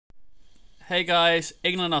Hey guys,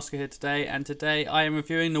 England Oscar here today, and today I am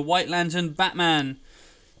reviewing the White Lantern Batman.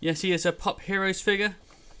 Yes, he is a Pop Heroes figure,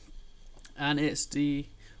 and it's the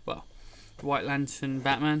White Lantern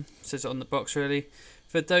Batman. It says it on the box really.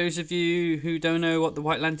 For those of you who don't know what the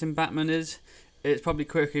White Lantern Batman is, it's probably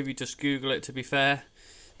quicker if you just Google it, to be fair.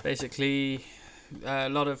 Basically, a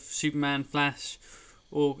lot of Superman, Flash,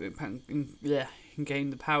 all gain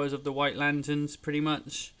the powers of the White Lanterns pretty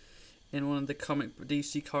much in one of the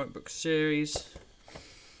DC comic book series.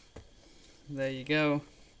 There you go.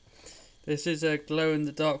 This is a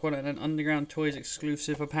glow-in-the-dark one and an Underground Toys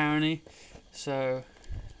exclusive apparently. So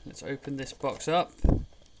let's open this box up,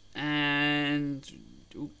 and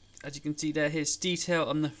as you can see there, his detail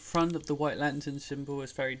on the front of the White Lantern symbol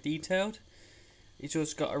is very detailed. He's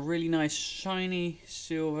also got a really nice shiny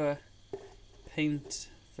silver paint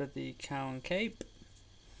for the cowl and cape.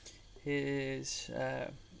 His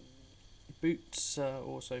boots are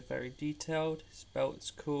also very detailed. His belt's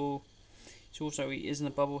cool. He is in a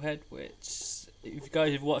bubble head, which, if you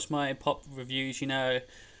guys have watched my pop reviews, you know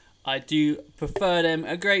I do prefer them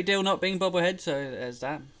a great deal not being bobblehead, so there's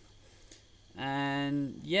that.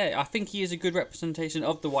 And yeah, I think he is a good representation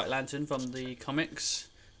of the White Lantern from the comics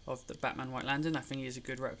of the Batman White Lantern. I think he is a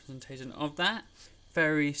good representation of that.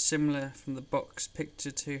 Very similar from the box picture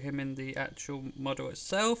to him in the actual model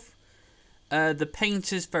itself. The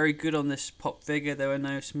paint is very good on this pop figure. There are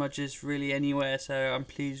no smudges really anywhere, so I'm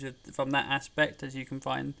pleased with from that aspect, as you can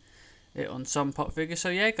find it on some pop figures. So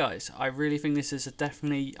yeah guys, I really think this is I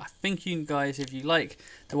think you guys, if you like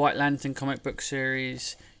the White Lantern comic book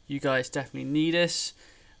series, you guys definitely need this.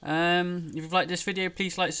 If you've liked this video,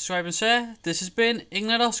 please like, subscribe and share. This has been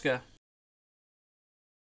England Oscar.